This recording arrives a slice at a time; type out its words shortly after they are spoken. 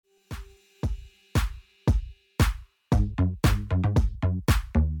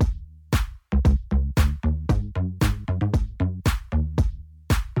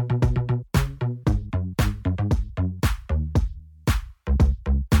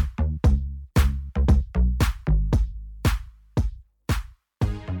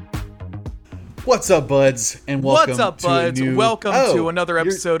What's up, buds? And welcome What's up, to buds? a new... Welcome Oh, to another you're-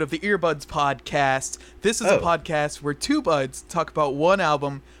 episode of the Earbuds Podcast. This is a Oh. podcast where two buds talk about one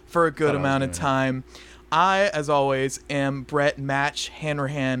album for a good Thought I was amount of doing it. time. I, as always, am Brett Match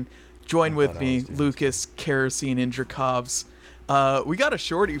Hanrahan. Join with thought I me, was doing Lucas Kerosene Indrakovs. We got a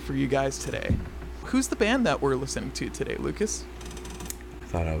shorty for you guys today. Who's the band that we're listening to today, Lucas? I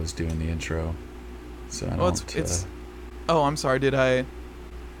thought I was doing the intro, so I Oh, don't. it's. Oh, I'm sorry. Did I?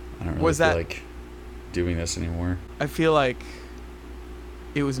 I don't really was feel that- like doing this anymore. I feel like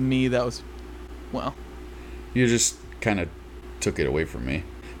it was me that was. Well, You just kind of took it away from me.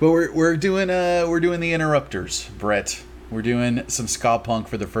 But we're doing the Interrupters, Brett. We're doing some ska punk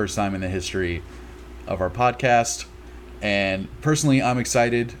for the first time in the history of our podcast, and personally, I'm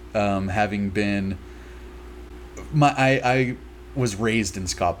excited. Having been, I was raised in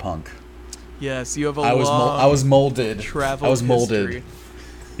ska punk. yes, you have a I was molded. travel I was molded. history.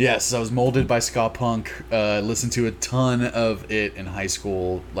 Yes, I was molded by ska punk. Listened to a ton of it in high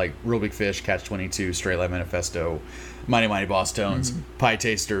school, like Real Big Fish, Catch 22, Straight Light Manifesto, Mighty Mighty Boss Tones, Pie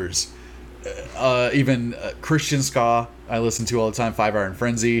Tasters, even Christian ska. I listened to all the time. 5 Hour and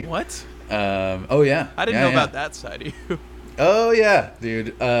Frenzy. What? Oh yeah, I didn't know about that side of you. Oh yeah,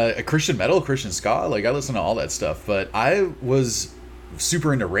 dude. Christian metal, Christian ska. Like I listened to all that stuff, but I was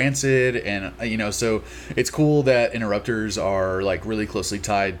super into Rancid, and so it's cool that Interrupters are like really closely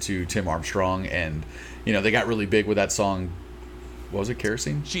tied to Tim Armstrong, and they got really big with that song. What was it,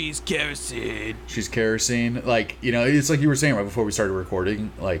 Kerosene? She's kerosene. She's Kerosene. Like, it's like you were saying right before we started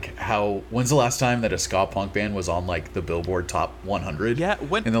recording, like when's the last time that a ska punk band was on like the Billboard Top 100? Yeah,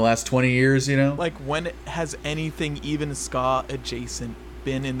 when In the last 20 years, like when has anything even ska adjacent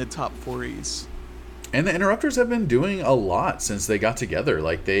been in the top 40s? And the Interrupters have been doing a lot since they got together.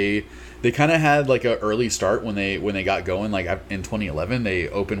 Like they kind of had like an early start when they got going. Like in 2011, they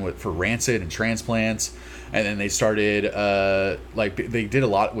opened for Rancid and Transplants, and then they started like they did a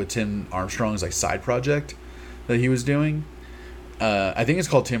lot with Tim Armstrong's like side project that he was doing. I think it's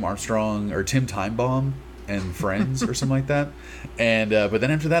called Tim Armstrong or Tim Time Bomb and Friends or something like that. And but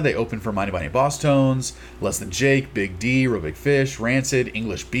then after that, they opened for Mighty Mighty Boss Tones, Less Than Jake, Big D, Real Big Fish, Rancid,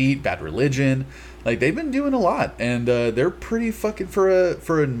 English Beat, Bad Religion. Like they've been doing a lot, and they're pretty fucking for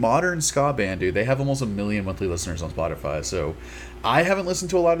a modern ska band, dude. They have almost 1 million monthly listeners on Spotify. So I haven't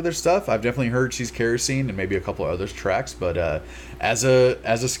listened to a lot of their stuff. I've definitely heard She's Kerosene and maybe a couple of other tracks, but as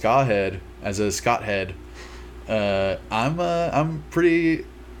a ska head, as a Scott head, I'm pretty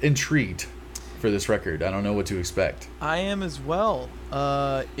intrigued for this record. I don't know what to expect. I am as well.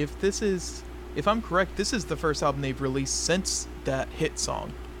 If I'm correct, this is the first album they've released since that hit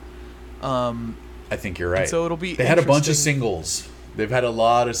song. I think you're right. So it'll be They had a bunch of interesting. singles. They've had a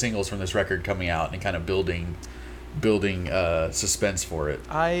lot of singles from this record coming out and kind of building suspense for it.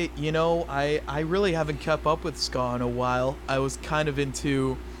 I really haven't kept up with ska in a while. I was kind of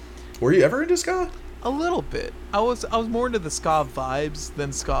into Were you ever into ska? a little bit. I was more into the ska vibes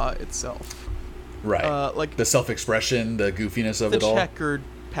than ska itself. Right. Like The self-expression, the goofiness of the it all. checkered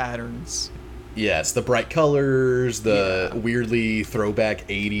patterns. Yes, the bright colors, the weirdly throwback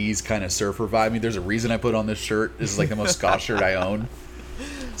 80s kind of surfer vibe. I mean, there's a reason I put on this shirt. This is like the most ska shirt I own.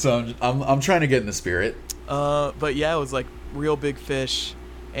 So I'm trying to get in the spirit. But yeah, it was like Real Big Fish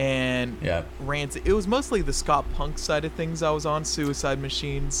and Yeah. Rancid. It was mostly the ska punk side of things I was on, Suicide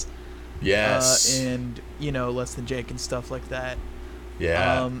Machines, Yes. and Less Than Jake and stuff like that.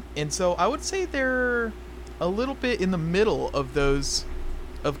 Yeah. And so I would say they're a little bit in the middle of those,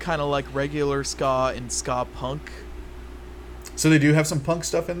 of kind of like regular ska and ska punk. So they do have some punk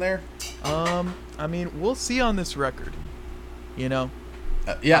stuff in there? I mean, we'll see on this record. Yeah,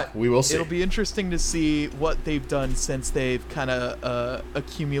 we will see. It'll be interesting to see what they've done since they've kind of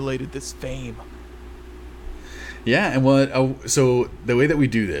accumulated this fame. Yeah, and so the way that we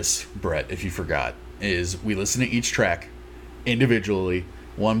do this, Brett, if you forgot, is we listen to each track individually,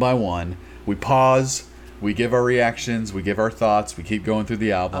 one by one. We pause, we give our reactions, we give our thoughts, we keep going through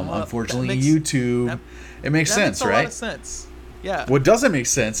the album. Unfortunately, YouTube, it makes sense, That makes a right? lot of sense. Yeah. What doesn't make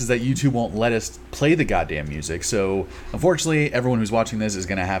sense is that YouTube won't let us play the goddamn music. So, unfortunately, everyone who's watching this is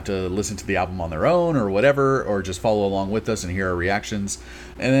going to have to listen to the album on their own or whatever, or just follow along with us and hear our reactions.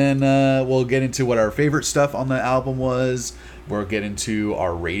 And then we'll get into what our favorite stuff on the album was. We'll get into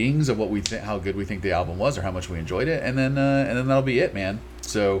our ratings of what how good we think the album was or how much we enjoyed it. And then that'll be it, man.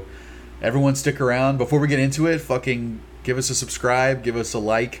 So, everyone stick around. Before we get into it, fucking give us a subscribe, give us a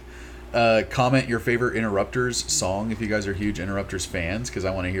like. Comment your favorite Interrupters song if you guys are huge Interrupters fans, because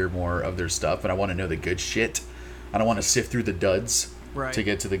I want to hear more of their stuff and I want to know the good shit. I don't want to sift through the duds Right. to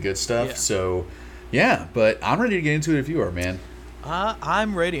get to the good stuff. Yeah. So, yeah, but I'm ready to get into it if you are, man.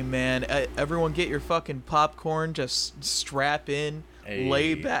 I'm ready, man. Everyone get your fucking popcorn. Just strap in,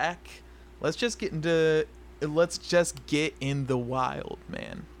 lay Hey. back. Let's just get in the wild,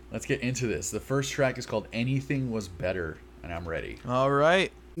 man. Let's get into this. The first track is called Anything Was Better, and I'm ready. All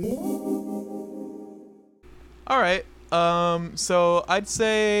right. All right. So I'd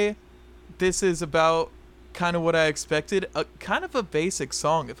say this is about kind of what I expected. Kind of a basic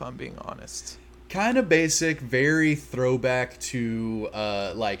song, if I'm being honest. Kind of basic, very throwback to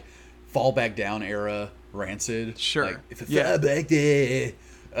like Fall Back Down era Rancid. Sure. Like, if it Yeah. fell back there.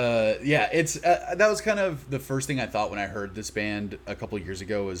 Yeah, it's that was kind of the first thing I thought when I heard this band a couple years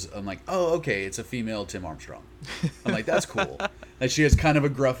ago. Was I'm like, oh, okay, it's a female Tim Armstrong. I'm like, that's cool. Like, she has kind of a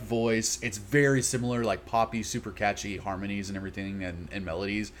gruff voice. It's very similar, like poppy, super catchy harmonies and everything, and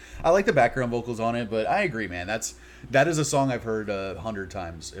melodies. I like the background vocals on it, but I agree, man. That is a song I've heard 100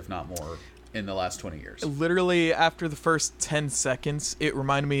 times, if not more, in the last 20 years. Literally, after the first 10 seconds, it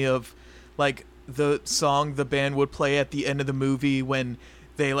reminded me of like the song the band would play at the end of the movie when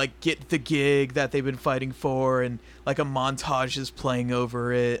they like get the gig that they've been fighting for, and like a montage is playing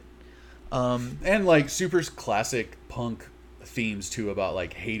over it. And like super classic punk themes too, about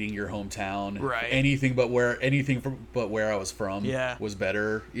like hating your hometown. Right. Anything but where I was from Yeah. was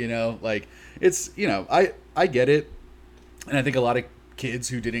better, you know? Like, it's, you know, I get it. And I think a lot of kids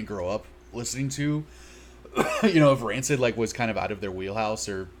who didn't grow up listening to you know, if Rancid like was kind of out of their wheelhouse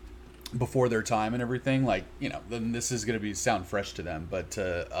or before their time and everything, like, you know, then this is gonna sound fresh to them. But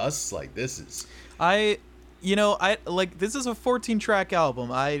to us, like, this is I like, this is a 14-track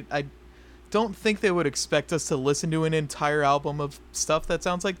album. I don't think they would expect us to listen to an entire album of stuff that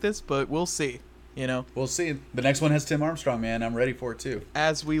sounds like this, but we'll see. You know, we'll see. The next one has Tim Armstrong, man. I'm ready for it too.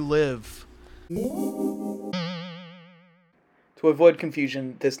 as we live. To avoid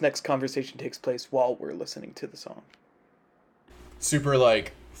confusion, this next conversation takes place while we're listening to the song. Super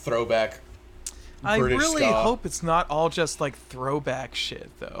like throwback I British really ska. hope it's not all just like throwback shit,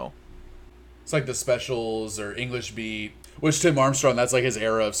 though. It's like the Specials or English Beat, which Tim Armstrong, that's like his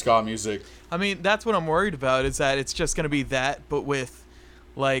era of ska music. I mean, that's what I'm worried about, is that it's just going to be that, but with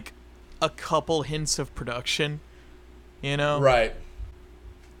like a couple hints of production, you know? Right.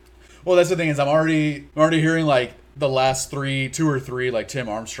 Well, that's the thing, is I'm already hearing like the last two or three like Tim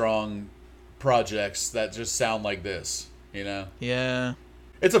Armstrong projects that just sound like this, you know? Yeah.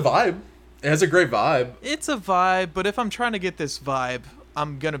 It's a vibe. It has a great vibe. It's a vibe, but if I'm trying to get this vibe,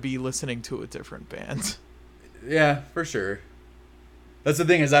 I'm going to be listening to a different band. Yeah, for sure. That's the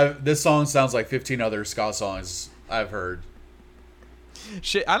thing, is this song sounds like 15 other ska songs I've heard.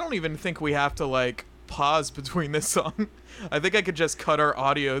 Shit, I don't even think we have to like pause between this song. I think I could just cut our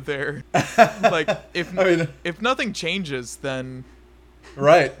audio there. Like, if nothing changes, then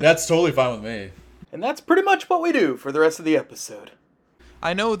Right, that's totally fine with me. And that's pretty much what we do for the rest of the episode.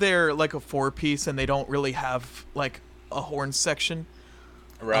 I know they're like a 4-piece and they don't really have like a horn section.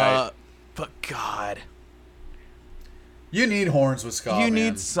 Right. But God, You need horns with ska, you man.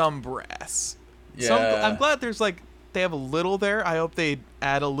 need some brass. Yeah. I'm glad there's like, they have a little there. I hope they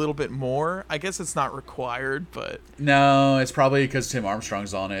add a little bit more. I guess it's not required, but No, it's probably because Tim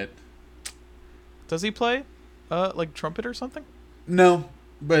Armstrong's on it. does he play like trumpet or something? No,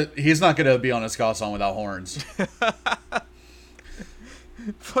 but he's not going to be on a ska song without horns.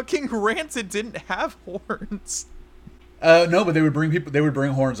 Fucking Rancid didn't have horns. No, but they would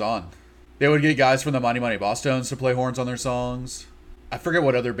bring horns on. They would get guys from the Money Money Bosstones to play horns on their songs. I forget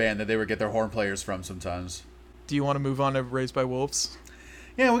what other band that they would get their horn players from sometimes. Do you want to move on to Raised by Wolves?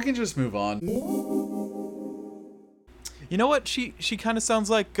 Yeah, we can just move on. You know what? She kind of sounds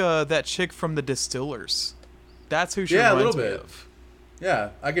like that chick from The Distillers. That's who she Yeah, a reminds little me bit. of. Yeah,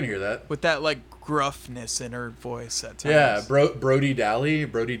 I can hear that. With that like gruffness in her voice at times. Yeah, Brody Daly, I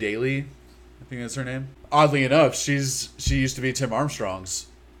think that's her name. Oddly enough, she used to be Tim Armstrong's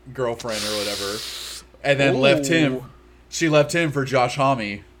girlfriend or whatever, and then left him. Ooh. She left him for Josh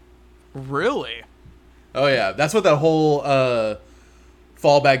Homme. Really? Oh yeah, that's what that whole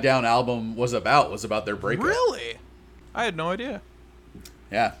Fall Back Down album was about. Was about their breakup. Really? I had no idea.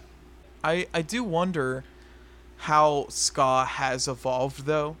 Yeah. I do wonder how ska has evolved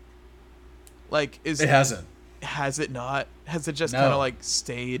though. Like, It hasn't. has it not? Has it just No. kind of like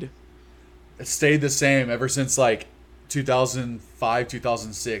stayed? It stayed the same ever since like 2005,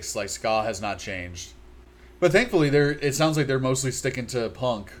 2006. Like, ska has not changed. But thankfully, it sounds like they're mostly sticking to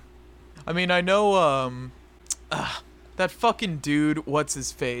punk. I mean, I know that fucking dude, what's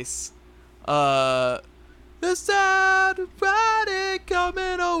his face? The sad Friday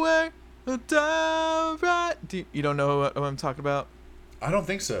coming away. Down right. You don't know what I'm talking about? I don't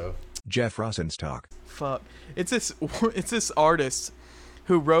think so. Jeff Rosenstock. Fuck. It's this artist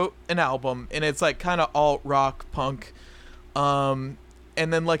who wrote an album, and it's like kind of alt rock punk. And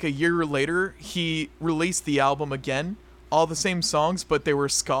then like a year later, he released the album again, all the same songs, but they were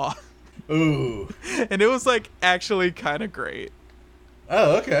ska. Ooh. And it was like actually kind of great.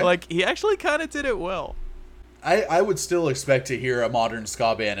 Oh, okay. Like he actually kind of did it well. I would still expect to hear a modern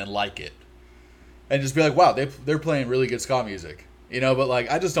ska band and like it, and just be like, wow, they're playing really good ska music, you know. But like,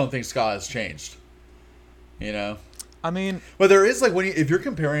 I just don't think ska has changed, you know. I mean, but there is like if you're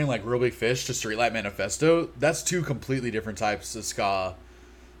comparing like Real Big Fish to Streetlight Manifesto, that's two completely different types of ska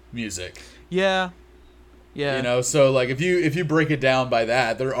music. Yeah. You know, so like if you break it down by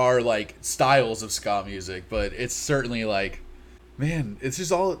that, there are like styles of ska music, but it's certainly like, man, this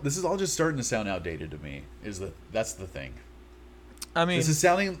is all just starting to sound outdated to me. That's the thing. I mean, this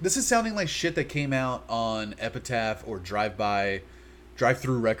is sounding like shit that came out on Epitaph or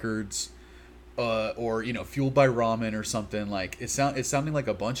Drive-Through Records, or you know, Fueled by Ramen or something. Like it's sounding like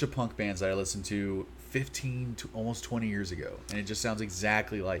a bunch of punk bands that I listened to 15 to almost 20 years ago, and it just sounds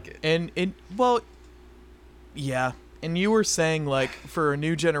exactly like it. Yeah. And you were saying, like, for a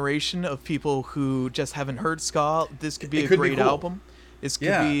new generation of people who just haven't heard ska, this could be a great album. This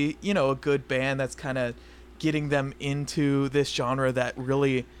could be, you know, a good band that's kind of getting them into this genre that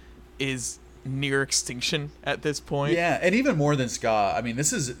really is near extinction at this point. Yeah, and even more than ska. I mean,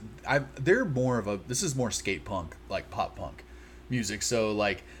 this is more skate punk, like pop punk music. So,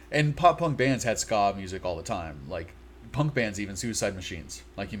 like, and pop punk bands had ska music all the time. Like, punk bands, even Suicide Machines,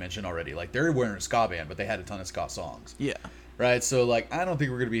 like you mentioned already, like they were in a ska band, but they had a ton of ska songs. Yeah. Right. So like, I don't think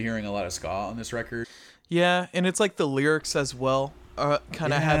we're gonna be hearing a lot of ska on this record. Yeah, and it's like the lyrics as well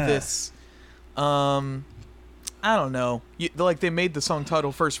kind of have this, I don't know, like they made the song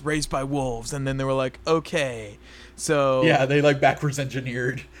title first "Raised by Wolves," and then they were like, okay, so yeah, they like backwards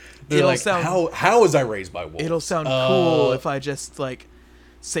engineered. They're like, how was I raised by wolves? It'll sound cool if I just like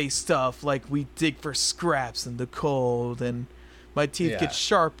say stuff like we dig for scraps in the cold and my teeth get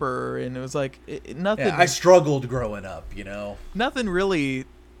sharper, and it was like nothing. Yeah, I struggled growing up, you know. Nothing really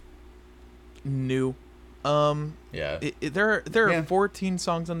new. There are 14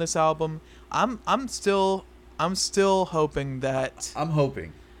 songs on this album. I'm still hoping that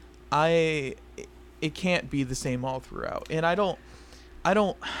it can't be the same all throughout, and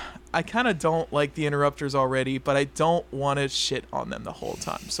I kind of don't like the Interrupters already, but I don't want to shit on them the whole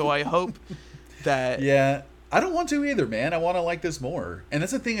time. So I hope that... Yeah, I don't want to either, man. I want to like this more. And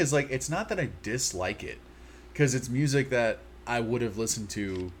that's the thing is, like, it's not that I dislike it, because it's music that I would have listened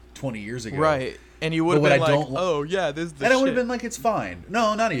to 20 years ago. Right. And you would have been like, oh, yeah, this is the shit. And I would have been like, it's fine.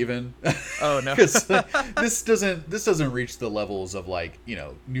 No, not even. Oh, no. Because this doesn't reach the levels of, like, you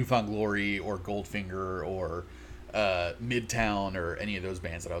know, Newfound Glory or Goldfinger or... Midtown or any of those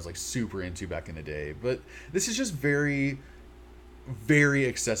bands that I was like super into back in the day, but this is just very, very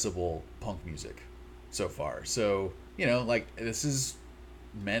accessible punk music so far. So, you know, like, this is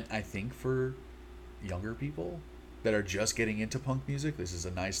meant, I think, for younger people that are just getting into punk music. This is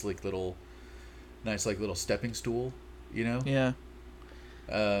a nice little stepping stool, you know. Yeah.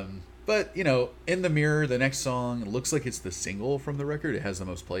 But, you know, In the Mirror, the next song, looks like it's the single from the record. It has the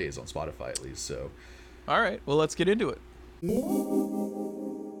most plays on Spotify, at least. So all right, well, let's get into it.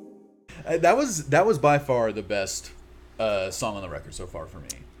 That was by far the best song on the record so far for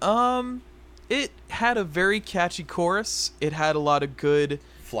me. It had a very catchy chorus. It had a lot of good...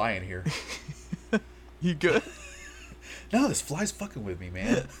 Fly in here. You good? No, this fly's fucking with me,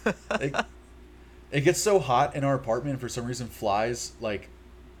 man. It gets so hot in our apartment, and for some reason flies, like,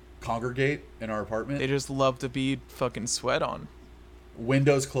 congregate in our apartment. They just love to be fucking sweat on.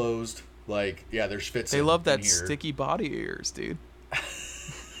 Windows closed. Like, yeah, there's schwitzing. They love that sticky body of yours, dude.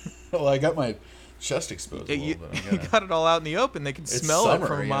 Well, I got my chest exposed a you little bit. You got it all out in the open. They can smell it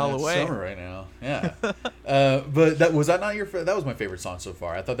from a mile away. It's summer right now. Yeah. But that was my favorite song so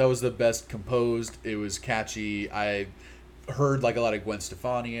far. I thought that was the best composed. It was catchy. I heard like a lot of Gwen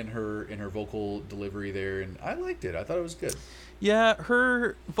Stefani in her vocal delivery there, and I liked it. I thought it was good. Yeah,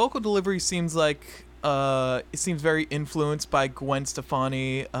 her vocal delivery seems like it seems very influenced by Gwen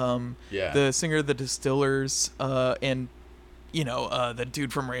Stefani, the singer of the Distillers, and you know, the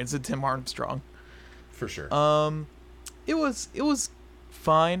dude from Rancid, Tim Armstrong. For sure. It was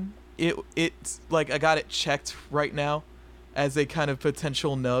fine. It's like I got it checked right now as a kind of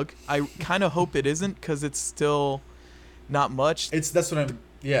potential nug. I kind of hope it isn't, because it's still not much.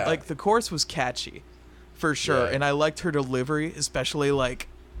 Like the chorus was catchy, for sure, and I liked her delivery, especially like.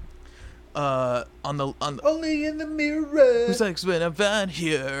 On the only in the mirror. Who's like when I'm found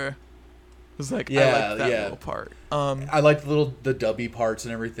here? was like, I Yeah, like that yeah. little part. I like the dubby parts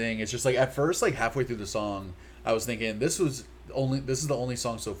and everything. It's just like at first, like halfway through the song, I was thinking this is the only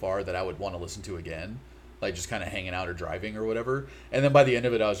song so far that I would want to listen to again, like just kind of hanging out or driving or whatever. And then by the end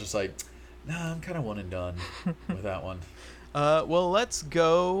of it, I was just like, nah, I'm kind of one and done with that one. Well, let's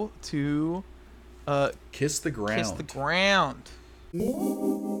go to Kiss the Ground. Kiss the Ground.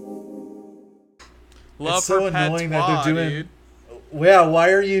 Love It's so her annoying that patois, they're doing. dude. Yeah,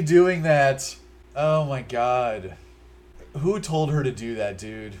 why are you doing that? Oh my god. Who told her to do that,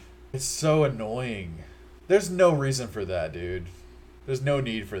 dude? It's so annoying. There's no reason for that, dude. There's no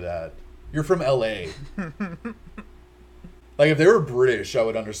need for that. You're from LA. Like, if they were British, I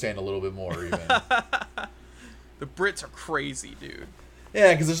would understand a little bit more, even. The Brits are crazy, dude.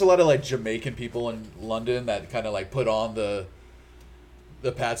 Yeah, because there's a lot of, like, Jamaican people in London that kind of, like, put on the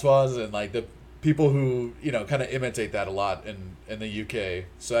patois, and, like, the people who, you know, kind of imitate that a lot in the UK.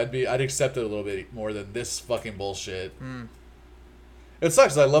 So I'd accept it a little bit more than this fucking bullshit. It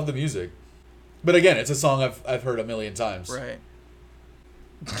sucks. I love the music, but again, it's a song I've heard a million times. Right.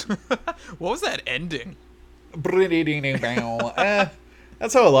 What was that ending? That's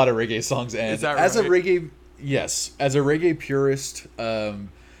how a lot of reggae songs end. Is that As a right? reggae, yes, as a reggae purist,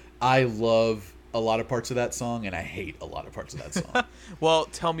 I love a lot of parts of that song, and I hate a lot of parts of that song. Well,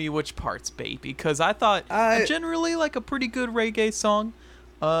 tell me which parts, baby, because I thought I generally like a pretty good reggae song.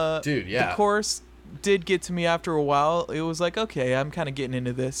 Dude, yeah. The chorus did get to me after a while. It was like, okay, I'm kind of getting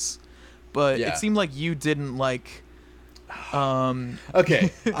into this, but Yeah. it seemed like you didn't like.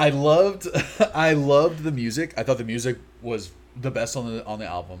 Okay, I loved the music. I thought the music was the best on the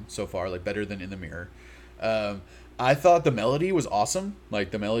album so far, like better than In the Mirror. I thought the melody was awesome,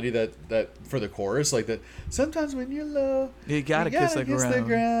 like the melody that for the chorus, like that. Sometimes when you're low, You gotta kiss the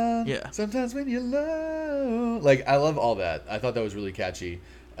ground. Yeah. Sometimes when you're low, like I love all that. I thought that was really catchy.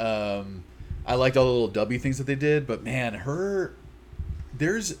 I liked all the little dubby things that they did, but man, I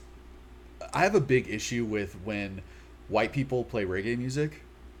have a big issue with when white people play reggae music,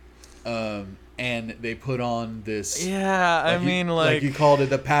 and they put on this. Yeah, I mean, like you called it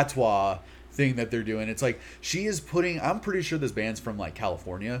the patois thing that they're doing. It's like she is putting. I'm pretty sure this band's from like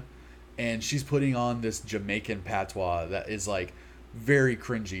California, and she's putting on this Jamaican patois that is like very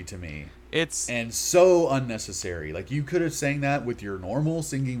cringy to me. And so unnecessary. Like you could have sang that with your normal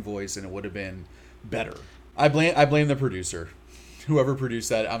singing voice, and it would have been better. I blame the producer, whoever produced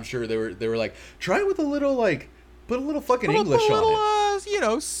that. I'm sure they were like, try it with a little like. Put a little fucking English on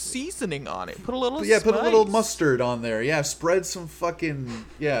it. Seasoning on it. Put a little put a little spice. mustard on there. Yeah, spread some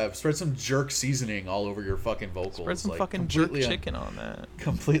jerk seasoning all over your fucking vocals. Spread some like, fucking jerk chicken on that.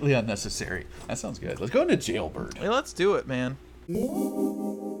 Completely unnecessary. That sounds good. Let's go into Jailbird. Hey, let's do it, man.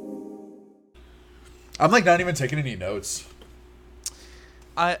 I'm like not even taking any notes.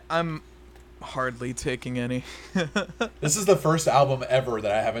 I'm hardly taking any. This is the first album ever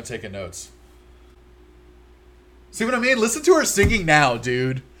that I haven't taken notes. See what I mean? Listen to her singing now,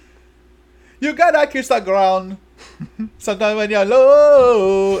 dude. You gotta kiss the ground. Sometimes when you're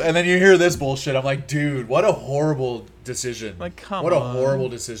low. And then you hear this bullshit. I'm like, dude, what a horrible decision. Like, come What a on. horrible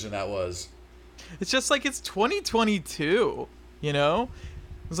decision that was. It's just like it's 2022, you know?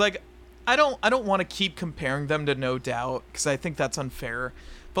 It's like I don't want to keep comparing them to No Doubt because I think that's unfair.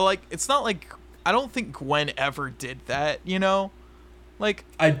 But like it's not like I don't think Gwen ever did that, you know? Like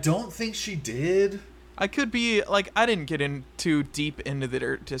I don't think she did. I could be like I didn't get in too deep into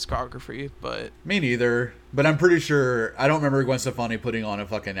their discography, but Me neither. But I'm pretty sure I don't remember Gwen Stefani putting on a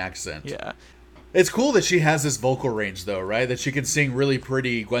fucking accent. yeah. It's cool that she has this vocal range though, right? That she can sing really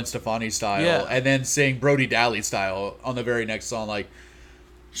pretty Gwen Stefani style Yeah. and then sing Brody Daly style on the very next song. Like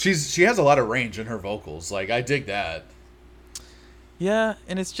she has a lot of range in her vocals. Like I dig that. Yeah,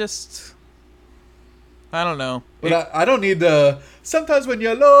 and it's just I don't know. But I don't need the sometimes when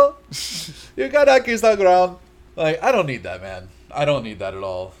you're low, you gotta kiss the ground. Like I don't need that, man. I don't need that at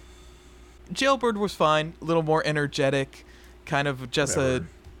all. Jailbird was fine, a little more energetic, kind of just Whatever. a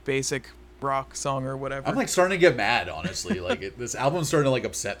basic rock song or whatever. I'm like starting to get mad, honestly. Like this album's starting to like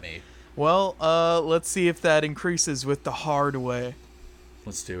upset me. Well, let's see if that increases with The Hard Way.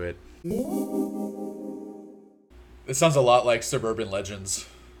 Let's do it. It sounds a lot like Suburban Legends.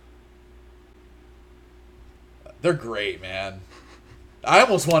 They're great, man. I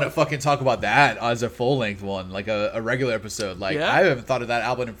almost want to fucking talk about that as a full-length one, like a regular episode. Like, Yeah? I haven't thought of that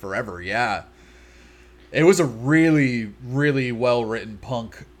album in forever, yeah. It was a really, really well-written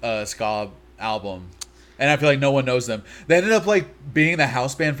punk ska album. And I feel like no one knows them. They ended up, like, being the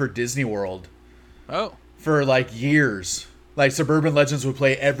house band for Disney World Oh. for, like, years. Like, Suburban Legends would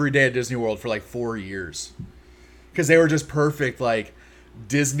play every day at Disney World for, like, 4 years. Because they were just perfect, like,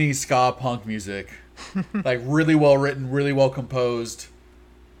 Disney ska punk music. Like really well written, really well composed.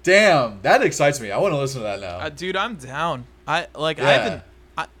 Damn, that excites me. I want to listen to that now. Dude, I'm down. I Yeah. haven't.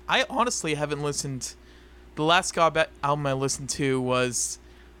 I honestly haven't listened. The last ska album I listened to was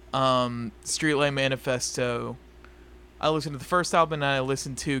Streetlight Manifesto. I listened to the first album and I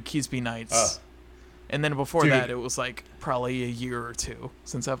listened to Keysby Nights. And then before Dude. that, it was like probably a year or two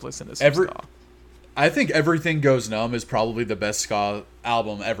since I've listened to some ska. I think Everything Goes Numb is probably the best ska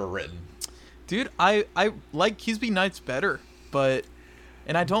album ever written. Dude, I like Keysby Nights better, but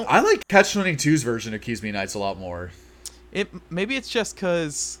I don't. I like Catch-22's version of Keysby Nights a lot more. Maybe it's just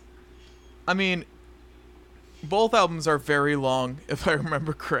because, I mean, both albums are very long, if I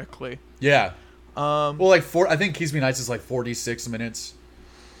remember correctly. Yeah. Well, like I think Keysby Nights is like 46 minutes.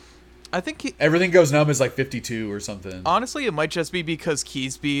 I think Everything Goes Numb is like 52 or something. Honestly, it might just be because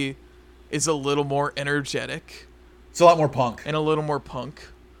Keysby is a little more energetic It's a lot more punk. and a little more punk.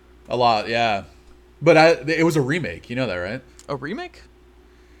 A lot, yeah. But it was a remake. You know that, right? A remake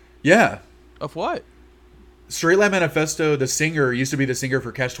Yeah. of what? Straight Line Manifesto, the singer, used to be the singer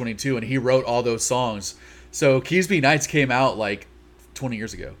for Catch-22, and he wrote all those songs. So Keysby Nights came out like 20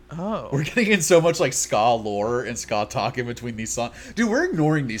 years ago. Oh, We're getting in so much like ska lore and ska talk in between these songs. Dude, we're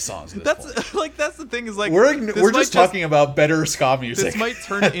ignoring these songs at this point. that's like that's the thing is like We're just talking about better ska music. This might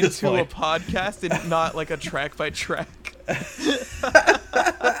turn at this into a point. podcast and not like a track by track.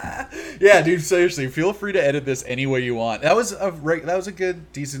 Yeah, dude, seriously, feel free to edit this any way you want. That was a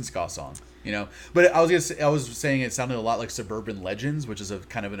good, decent ska song, you know. But I was saying it sounded a lot like Suburban Legends, which is a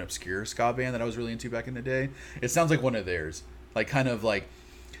kind of an obscure ska band that I was really into back in the day. It sounds like one of theirs, like kind of like.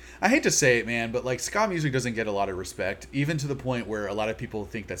 I hate to say it, man, but like ska music doesn't get a lot of respect, even to the point where a lot of people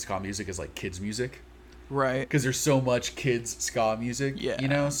think that ska music is like kids music. Right. Because there's so much kids ska music, Yeah, you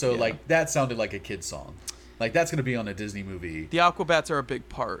know. So yeah. like that sounded like a kid song, like that's gonna be on a Disney movie. The Aquabats are a big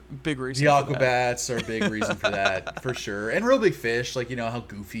reason. The for that. Aquabats are a big reason for that, for sure. And Real Big Fish, like, you know, how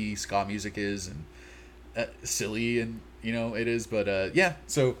goofy ska music is and silly and, you know, it is. But, yeah.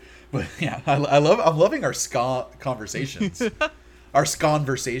 So, but, yeah, I'm loving our ska conversations. Our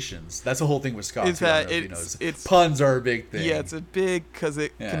sconversations. That's the whole thing with ska. Is too. I don't that know if you it's- know. it's- Puns are a big thing. Yeah, it's a big because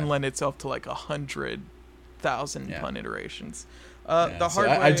it Yeah. can lend itself to like 100,000 Yeah. pun iterations. Yeah, The so hard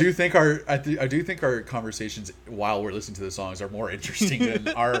way. I do think our conversations while we're listening to the songs are more interesting than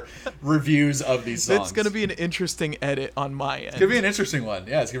our reviews of these songs. It's gonna be an interesting edit on my end. It's gonna be an interesting one.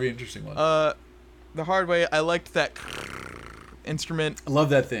 Yeah, it's gonna be an interesting one. The hard way. I liked that instrument. I love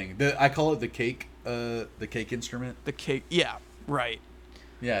that thing. I call it the cake instrument. The cake. Yeah. Right.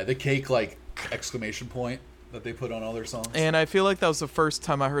 Yeah, the cake like exclamation point that they put on all their songs. And I feel like that was the first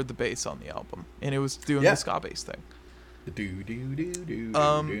time I heard the bass on the album, and it was doing Yeah. the ska bass thing. The do do do do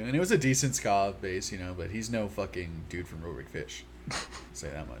Um, do, and it was a decent ska bass, you know, but he's no fucking dude from Real Big Fish. I'll say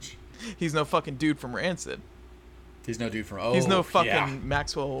that much. He's no fucking dude from Rancid. He's no dude from. Oh, He's no fucking yeah,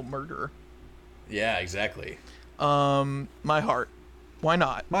 Maxwell Murderer. yeah, exactly. My heart. Why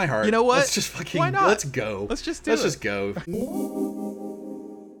not? My heart. You know what? Let's just fucking. Why not? Let's go. Let's just do Let's it. just go.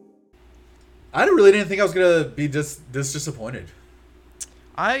 I really didn't think I was gonna be this disappointed.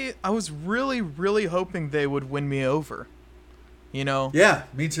 I was really hoping they would win me over. You know? Yeah,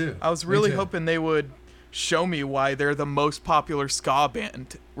 me too. I was Me really too. hoping they would show me why they're the most popular ska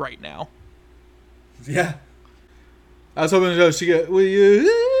band right now. Yeah. I was hoping she get. Will you?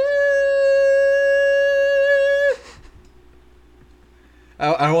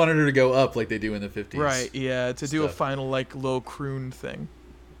 I wanted her to go up like they do in the 50s. Right, yeah, to do a Stuff. final like low croon thing.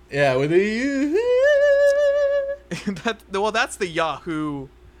 Yeah, with you. That's the Yahoo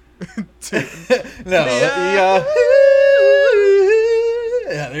tune. No. Yeah.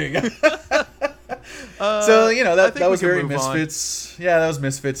 Yeah, there you go. So, you know, I that think we was can very move on. Misfits. Yeah, that was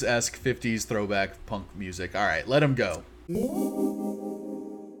Misfits-esque 50s throwback punk music. All right, let them go.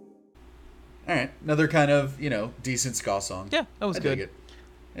 All right, another kind of, you know, decent ska song. Yeah, that was I dig good. it.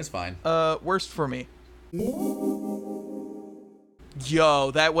 It's fine. Worst for me.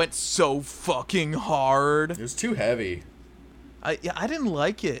 Yo, that went so fucking hard. It was too heavy. I didn't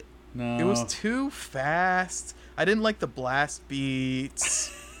like it. No. It was too fast. I didn't like the blast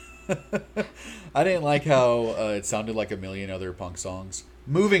beats. I didn't like how it sounded like a million other punk songs.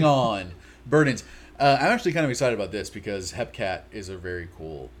 Moving on. Burdens. I'm actually kind of excited about this because Hepcat is a very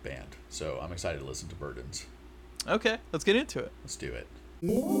cool band. So I'm excited to listen to Burdens. Okay, let's get into it. Let's do it.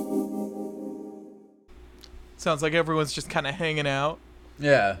 Sounds like everyone's just kind of hanging out.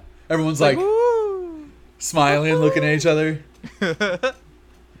 Yeah. Everyone's like woo! smiling, looking at each other.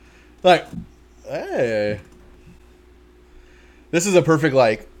 Like, hey. This is a perfect,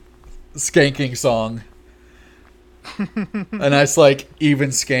 like, skanking song. A nice, like, even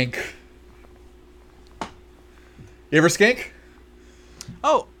skank. You ever skank?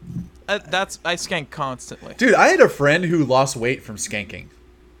 Oh, I skank constantly. Dude, I had a friend who lost weight from skanking.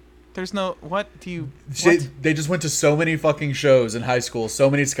 There's no what? They just went to so many fucking shows in high school, so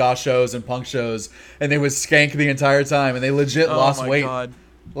many ska shows and punk shows, and they would skank the entire time, and they legit lost weight, God.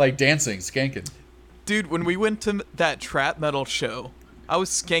 like dancing, skanking. Dude, when we went to that trap metal show, I was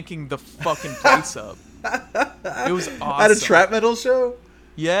skanking the fucking place up. It was awesome. At a trap metal show?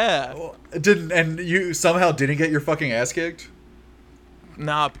 Yeah. And you somehow didn't get your fucking ass kicked?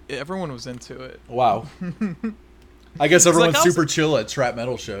 Nah, everyone was into it. Wow. I guess everyone's like super chill at trap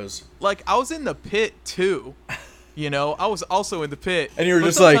metal shows. Like, I was in the pit, too. You know? I was also in the pit. And you were but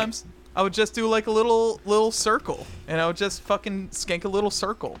just like... sometimes I would just do, like, a little circle. And I would just fucking skank a little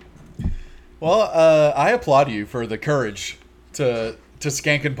circle. Well, I applaud you for the courage to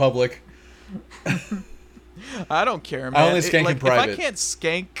skank in public. I don't care, man. I only skank in private. If I can't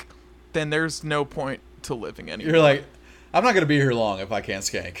skank, then there's no point to living anymore. You're like, I'm not going to be here long if I can't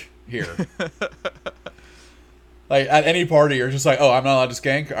skank here. Like, at any party, you're just like, oh, I'm not allowed to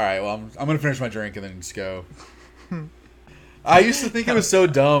skank? All right, well, I'm going to finish my drink and then just go. I used to think it was so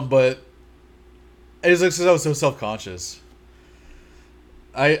dumb, but it was because I was so self-conscious.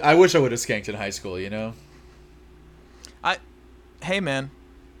 I wish I would have skanked in high school, you know? Hey, man.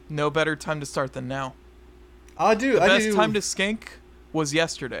 No better time to start than now. I do. The best time to skank was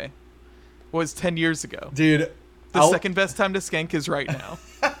yesterday. Was 10 years ago. Dude. The second best time to skank is right now.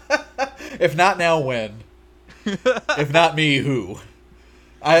 If not now, when? If not me, who?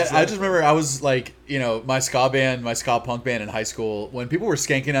 I just remember I was like, you know, my ska punk band in high school, when people were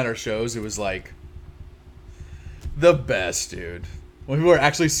skanking at our shows, it was like the best, dude. When people were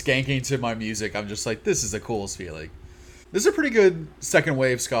actually skanking to my music, I'm just like, this is the coolest feeling. This is a pretty good second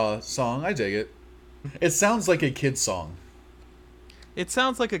wave ska song. I dig it. It sounds like a kid's song. It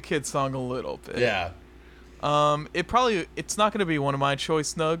sounds like a kid's song a little bit. Yeah. It's not going to be one of my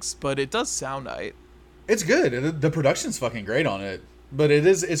choice nugs, but it does sound right. It's good. The production's fucking great on it. But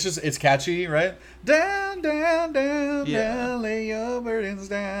it's catchy, right? Down, down, down, down, lay your burdens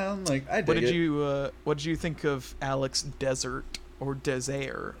down. Like, I dig it. What did you think of Alex Desert or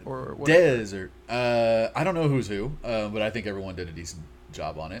Desert or whatever? Desert? I don't know who's who, but I think everyone did a decent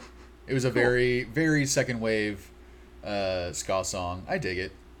job on it. It was a very, very second wave ska song. I dig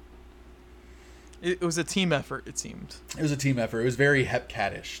it. It was a team effort, it seemed. It was a team effort. It was very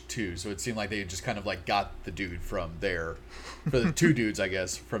Hepcat-ish, too. So it seemed like they just kind of like got the dude from there. For the two dudes, I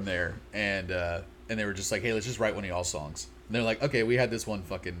guess, from there. And they were just like, hey, let's just write one of y'all songs. And they're like, okay, we had this one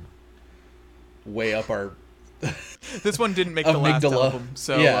fucking way up our... This one didn't make the last album.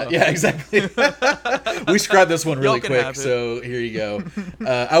 So, yeah, exactly. We scrapped this one really quick, so here you go.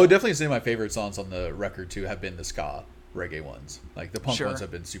 I would definitely say my favorite songs on the record, too, have been the ska reggae ones. Like, the punk ones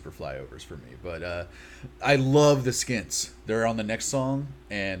have been super flyovers for me. But I love the Skints. They're on the next song,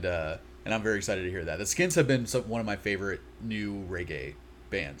 and I'm very excited to hear that. The Skints have been one of my favorite new reggae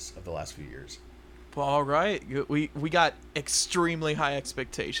bands of the last few years. Well, all right. We got extremely high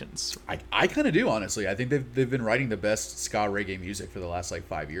expectations. I kind of do, honestly. I think they've been writing the best ska reggae music for the last,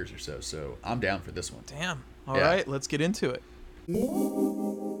 5 years or so. So I'm down for this one. Damn. All right, let's get into it.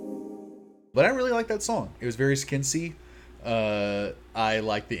 But I really like that song. It was very Skinsy. I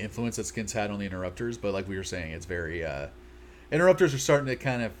like the influence that Skins had on the Interrupters, but like we were saying, it's very... Interrupters are starting to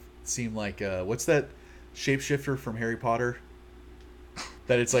kind of seem like... what's that shapeshifter from Harry Potter?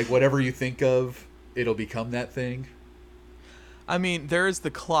 That it's like whatever you think of, it'll become that thing. I mean, there is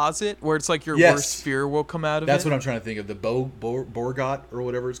the closet where it's like your worst fear will come out of That's what I'm trying to think of. The Borgot or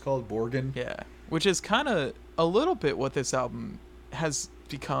whatever it's called. Borgin. Yeah. Which is kind of a little bit what this album has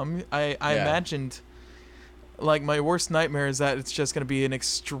become. I imagined, like, my worst nightmare is that it's just going to be an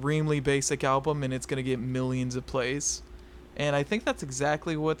extremely basic album and it's going to get millions of plays. And I think that's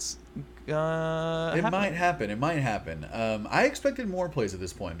exactly what's It might happen. I expected more plays at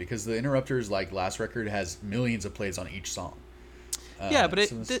this point because the Interrupters, like last record, has millions of plays on each song. Yeah, but it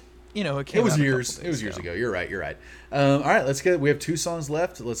came it was out years. It was years ago. You're right. All right, we have 2 songs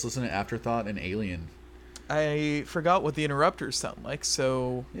left. Let's listen to Afterthought and Alien. I forgot what the Interrupters sound like,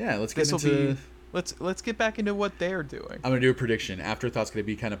 so yeah, let's get into. Let's get back into what they're doing. I'm gonna do a prediction. Afterthought's gonna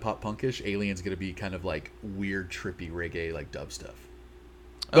be kind of pop punkish. Alien's gonna be kind of like weird, trippy reggae, like dub stuff.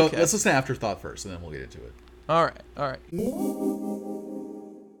 But okay. Let's listen to Afterthought first, and then we'll get into it. All right. 1,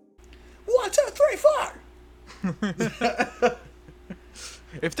 2, 3, 4.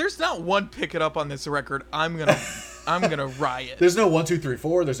 If there's not one pick it up on this record, I'm gonna riot. There's no 1, 2, 3,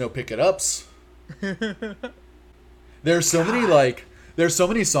 4. There's no pick it ups. There's so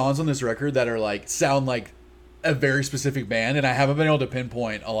many songs on this record that are like sound like a very specific band, and I haven't been able to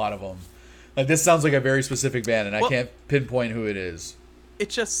pinpoint a lot of them. Like, this sounds like a very specific band, and I can't pinpoint who it is. It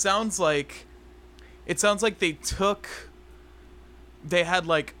just sounds like... It sounds like they had,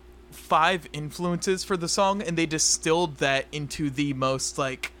 like, 5 influences for the song, and they distilled that into the most,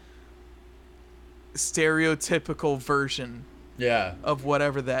 like, stereotypical version of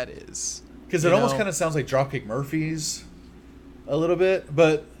whatever that is. Because it almost kind of sounds like Dropkick Murphys a little bit,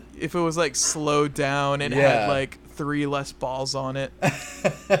 but... If it was, like, slowed down and had, like, 3 less balls on it.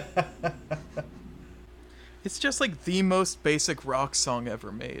 It's just, like, the most basic rock song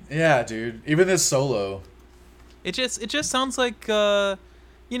ever made. Yeah, dude. Even this solo. It just sounds like,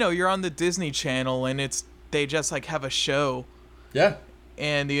 you're on the Disney Channel and they just, like, have a show. Yeah.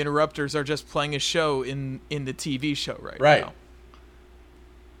 And the Interrupters are just playing a show in the TV show right now.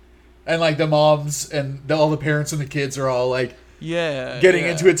 And, like, the moms and all the parents and the kids are all, like, getting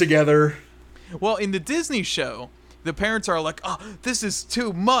into it together. Well, in the Disney show, the parents are like, oh, this is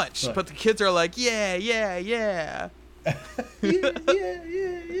too much. But the kids are like, yeah. yeah. The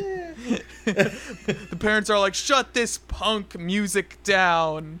parents are like, shut this punk music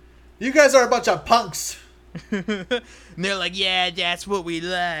down. You guys are a bunch of punks. And they're like, yeah, that's what we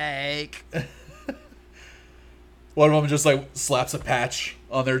like. One of them just, like, slaps a patch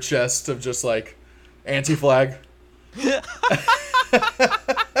on their chest of just, like, anti-flag. And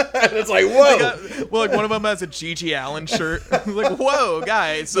it's like, whoa. Like, one of them has a Gigi Allen shirt. Like, whoa,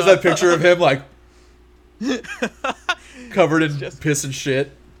 guys. There's that picture of him, like, covered in piss and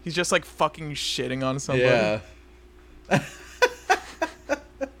shit. He's just, like, fucking shitting on somebody. Yeah.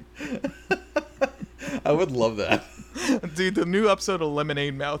 I would love that. Dude, the new episode of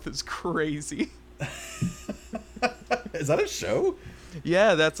Lemonade Mouth is crazy. Is that a show?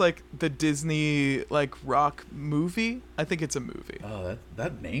 Yeah, that's like the Disney like rock movie. I think it's a movie. Oh,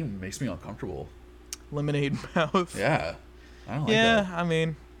 that name makes me uncomfortable. Lemonade Mouth. Yeah. I don't like that. Yeah, I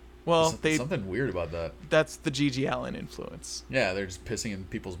mean, well, There's something weird about that. That's the Gigi Allen influence. Yeah, they're just pissing in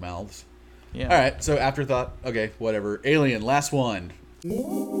people's mouths. Yeah. All right, so Afterthought. Okay, whatever. Alien, last one.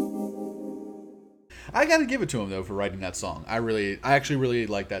 I gotta give it to him though for writing that song. I actually really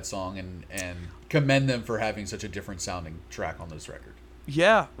like that song and commend them for having such a different sounding track on this record.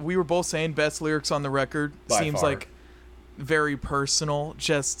 Yeah, we were both saying best lyrics on the record. By Seems far. like very personal.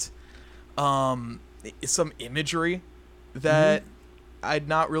 Just some imagery that I'd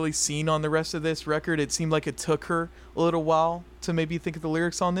not really seen on the rest of this record. It seemed like it took her a little while to maybe think of the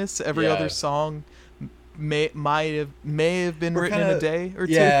lyrics on this. Every other song may have been written in a day or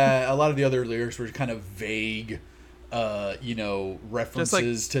two. Yeah, a lot of the other lyrics were kind of vague,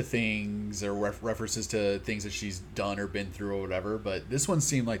 references to things or references to things that she's done or been through or whatever. But this one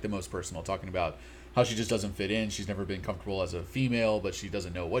seemed like the most personal, talking about how she just doesn't fit in. She's never been comfortable as a female, but she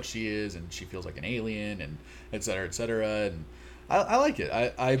doesn't know what she is, and she feels like an alien, and et cetera, et cetera. And I like it.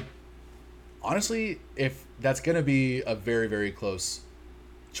 I honestly, if that's going to be a very, very close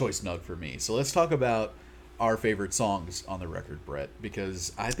choice nug for me. So let's talk about our favorite songs on the record, Brett,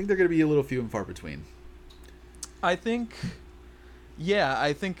 because I think they're going to be a little few and far between. I think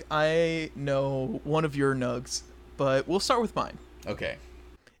I know one of your nugs, but we'll start with mine. Okay.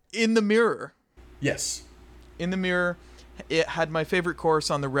 In the Mirror. Yes. In the Mirror, it had my favorite chorus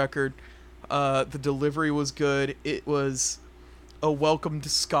on the record. The delivery was good. It was a welcome to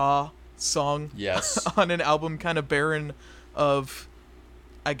ska song. Yes. On an album kind of barren of,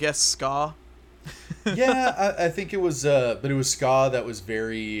 I guess, ska. Yeah, I think it was, but it was ska that was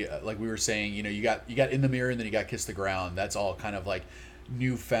very, like we were saying, you got In the Mirror and then you got Kiss the Ground. That's all kind of like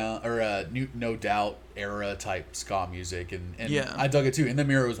newfound or No Doubt era type ska music, and yeah. I dug it too. In the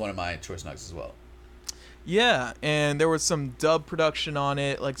Mirror was one of my choice nugs as well. Yeah, and there was some dub production on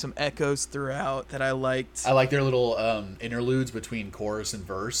it, like some echoes throughout that I liked. I like their little interludes between chorus and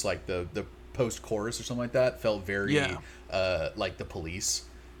verse, like the post chorus or something like that. Felt very like the Police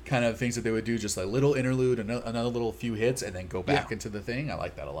kind of things that they would do, just a little interlude, another little few hits, and then go back into the thing. I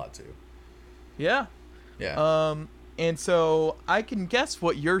like that a lot too. Yeah. Yeah. And so I can guess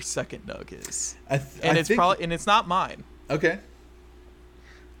what your second nug is. It's not mine. Okay.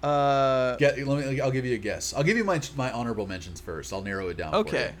 I'll give you a guess. I'll give you my honorable mentions first. I'll narrow it down.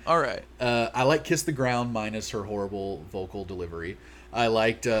 Okay. All right. I like Kiss the Ground minus her horrible vocal delivery. I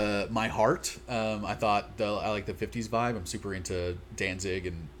liked My Heart. I thought I like the 50s vibe. I'm super into Danzig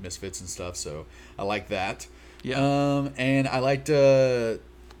and Misfits and stuff, so I like that. Yeah. And I liked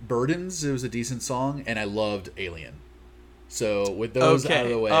Burdens. It was a decent song, and I loved Alien. So with those out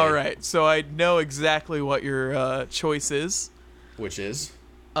of the way. All right. So I know exactly what your choice is. Which is?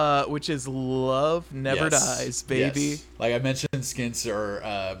 which is Love Never Dies, baby. Yes. Like I mentioned, Skints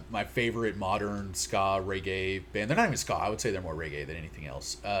are my favorite modern ska reggae band. They're not even ska. I would say they're more reggae than anything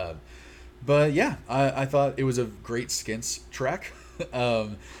else. But yeah, I thought it was a great Skints track.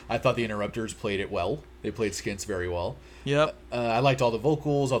 I thought the Interrupters played it well. They played Skints very well. Yep. I liked all the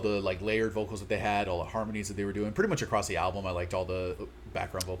vocals, all the like layered vocals that they had, all the harmonies that they were doing. Pretty much across the album, I liked all the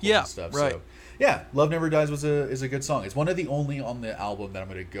background vocals and stuff. Right. So yeah, Love Never Dies is a good song. It's one of the only on the album that I'm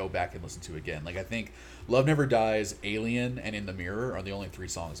going to go back and listen to again. Like I think Love Never Dies, Alien, and In the Mirror are the only 3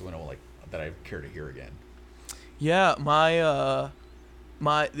 songs that I care to hear again. Yeah, my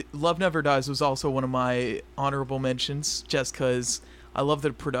Love Never Dies was also one of my honorable mentions, just because I love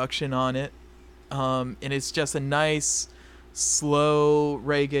the production on it, and it's just a nice, slow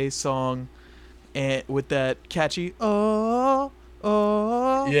reggae song, and with that catchy Yeah.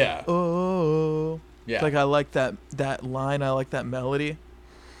 Yeah. Like I like that line. I like that melody.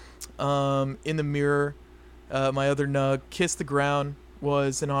 In the Mirror, my other nug, Kiss the Ground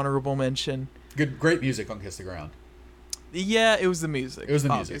was an honorable mention. Great music on Kiss the Ground. Yeah, it was the music. It was the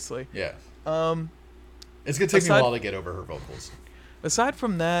obviously. music. Yeah. It's gonna take me a while to get over her vocals. Aside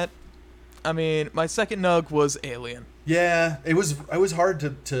from that, I mean, my second nug was Alien. Yeah, it was hard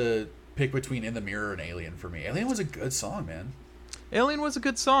to pick between In the Mirror and Alien for me. Alien was a good song, man. Alien was a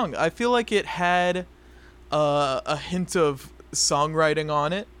good song. I feel like it had a hint of songwriting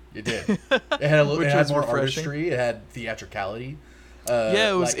on it. It did. It had a little. It had more refreshing. artistry. It had theatricality.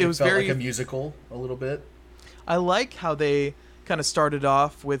 Yeah, it was. Like it was felt very like a musical a little bit. I like how they kind of started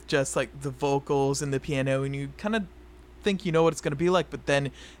off with just like the vocals and the piano, and you kind of think you know what it's going to be like, but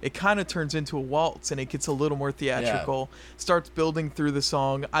then it kind of turns into a waltz and it gets a little more theatrical. Starts building through the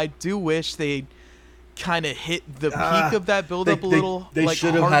song. I do wish they kind of hit the peak of that build up a little. They like,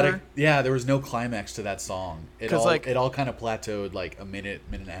 should have harder. had there was no climax to that song. It all kind of plateaued like a minute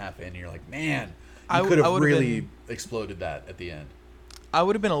and a half in, and you're like, man, you could have really exploded that at the end. I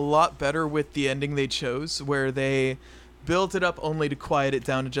would have been a lot better with the ending they chose, where they built it up only to quiet it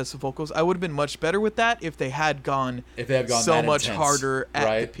down to just the vocals. I would have been much better with that if they had gone so much harder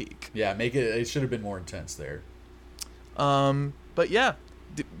at the peak. Yeah, it should have been more intense there. But yeah,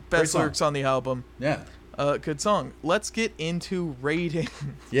 best lyrics on the album. Yeah. Good song. Let's get into rating.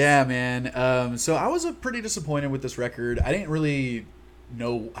 Yeah, man. So I was pretty disappointed with this record. I didn't really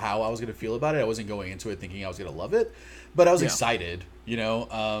know how I was going to feel about it. I wasn't going into it thinking I was going to love it, but I was excited, you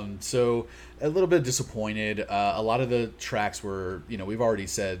know? So a little bit disappointed. A lot of the tracks were, you know, we've already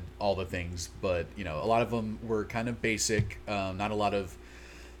said all the things, but, you know, a lot of them were kind of basic, not a lot of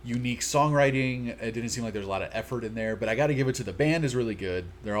unique songwriting. It didn't seem like there's a lot of effort in there, but I got to give it to the band is really good.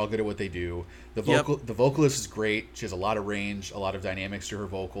 They're all good at what they do. The vocalist is great. She has a lot of range, a lot of dynamics to her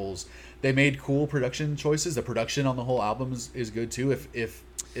vocals. They made cool production choices. The production on the whole album is good too.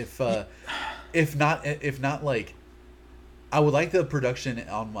 If not like, I would like the production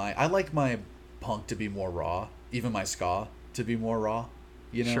on I like my punk to be more raw, even my ska to be more raw,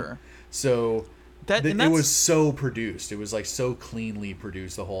 you know? Sure. So it was so produced. It was like so cleanly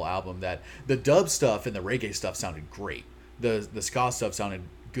produced, the whole album, that the dub stuff and the reggae stuff sounded great. The ska stuff sounded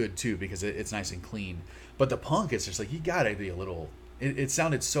good too because it's nice and clean. But the punk, it's just like, you gotta be a little. It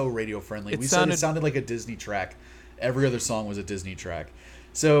sounded so radio friendly. It sounded like a Disney track. Every other song was a Disney track.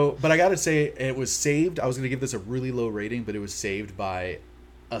 So, but I gotta say, it was saved. I was gonna give this a really low rating, but it was saved by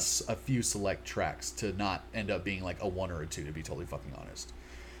a few select tracks to not end up being like a 1 or a 2, to be totally fucking honest.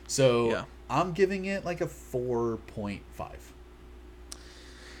 So yeah. I'm giving it like a 4.5.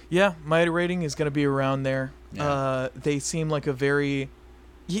 Yeah, my rating is going to be around there. Yeah. They seem like a very,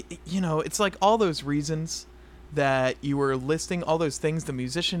 you know, it's like all those reasons that you were listing, all those things. The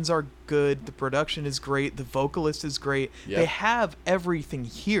musicians are good. The production is great. The vocalist is great. Yep. They have everything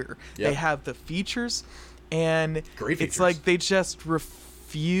here. Yep. They have the features, and great features. It's like they just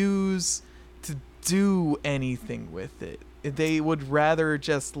refuse to do anything with it. They would rather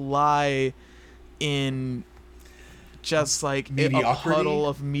just lie in just like a puddle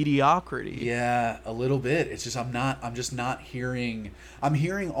of mediocrity. Yeah, a little bit. It's just I'm just not hearing. I'm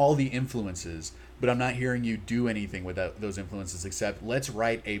hearing all the influences, but I'm not hearing you do anything with those influences except let's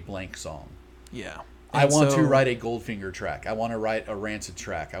write a blank song. Yeah. I want to write a Goldfinger track. I want to write a Rancid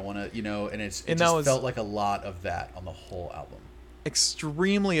track. I want to, you know, and it just felt like a lot of that on the whole album.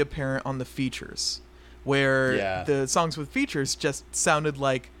 Extremely apparent on the features, where the songs with features just sounded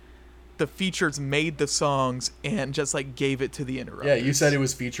like the features made the songs and just like gave it to the Interrupters. Yeah, you said it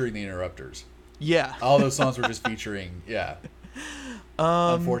was featuring the Interrupters. Yeah. All those songs were just featuring,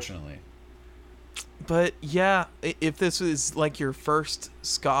 unfortunately. But yeah, if this is like your first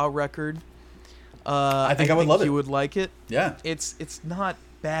ska record, I think I would love it. You would like it. Yeah. It's not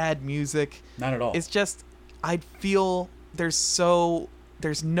bad music. Not at all. It's just, I feel there's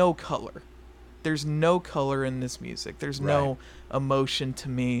no color. There's no color in this music. There's no emotion to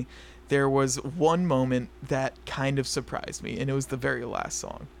me. There was one moment that kind of surprised me, and it was the very last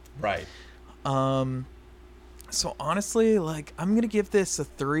song. Right. So honestly, like, I'm going to give this a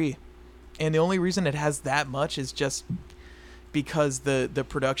 3. And the only reason it has that much is just because the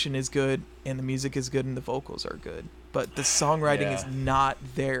production is good and the music is good and the vocals are good. But the songwriting is not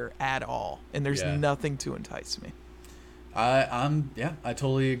there at all. And there's nothing to entice me. I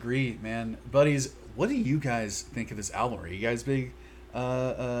totally agree, man. Buddies, what do you guys think of this album? Are you guys big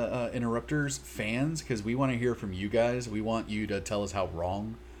Interrupters fans? Because we want to hear from you guys. We want you to tell us how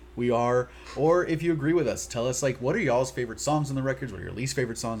wrong we are, or if you agree with us, tell us, like, what are y'all's favorite songs on the records, what are your least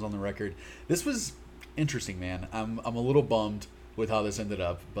favorite songs on the record. This was interesting, man. I'm a little bummed with how this ended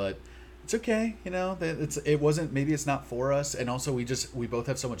up, but it's okay, you know. Maybe it's not for us, and also we both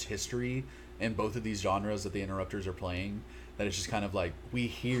have so much history in both of these genres that the Interrupters are playing, that it's just kind of like we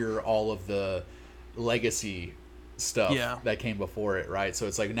hear all of the legacy stuff that came before it, right? So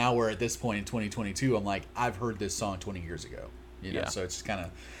it's like now we're at this point in 2022, I'm like, I've heard this song 20 years ago, you know. So it's just kind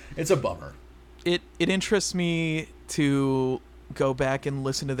of, it's a bummer. It interests me to go back and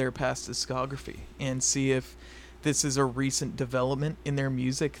listen to their past discography and see if this is a recent development in their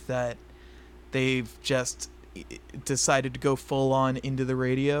music that they've just decided to go full on into the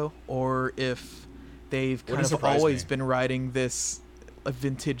radio, or if they've kind of always been riding this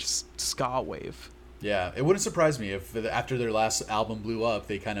vintage ska wave. Yeah, it wouldn't surprise me if after their last album blew up,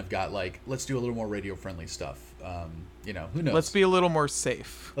 they kind of got like, let's do a little more radio-friendly stuff. You know, who knows? Let's be a little more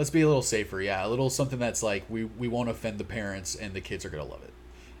safe. Let's be a little safer, yeah. A little something that's like, we won't offend the parents and the kids are going to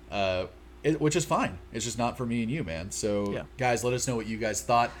love it. Which is fine. It's just not for me and you, man. So, guys, let us know what you guys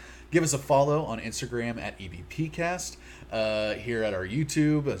thought. Give us a follow on Instagram at EBPcast. Here at our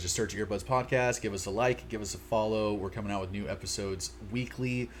YouTube, just search Earbuds Podcast. Give us a like. Give us a follow. We're coming out with new episodes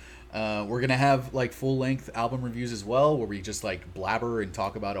weekly. We're going to have like full-length album reviews as well, where we just like blabber and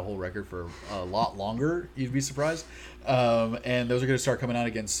talk about a whole record for a lot longer. You'd be surprised. And those are going to start coming out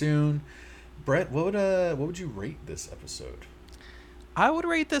again soon. Brett, what would you rate this episode? I would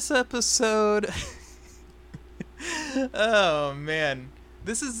rate this episode... Oh, man.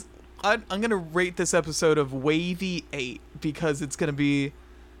 I'm going to rate this episode of Wavy 8 because it's going to be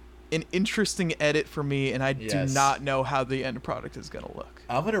an interesting edit for me, and I do not know how the end product is going to look.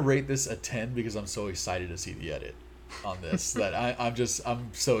 I'm going to rate this a 10 because I'm so excited to see the edit on this that I'm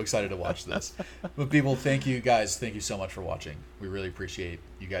so excited to watch this. But people, thank you guys. Thank you so much for watching. We really appreciate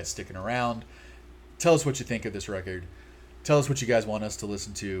you guys sticking around. Tell us what you think of this record. Tell us what you guys want us to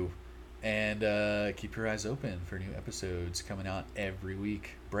listen to. And keep your eyes open for new episodes coming out every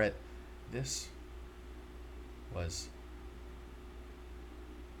week. Brett, this was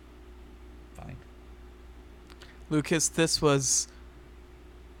fine. Lucas, this was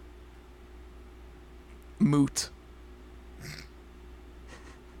moot.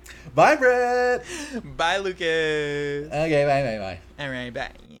 Bye, Brett. Bye, Lucas. Okay, bye. All right,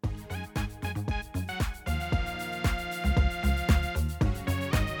 bye.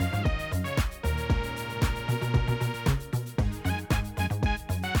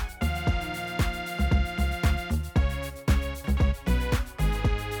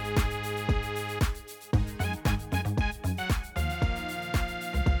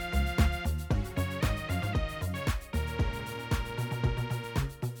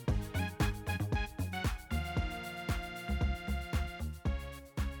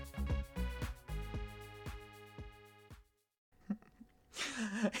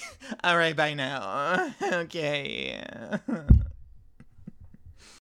 All right, bye now. Okay.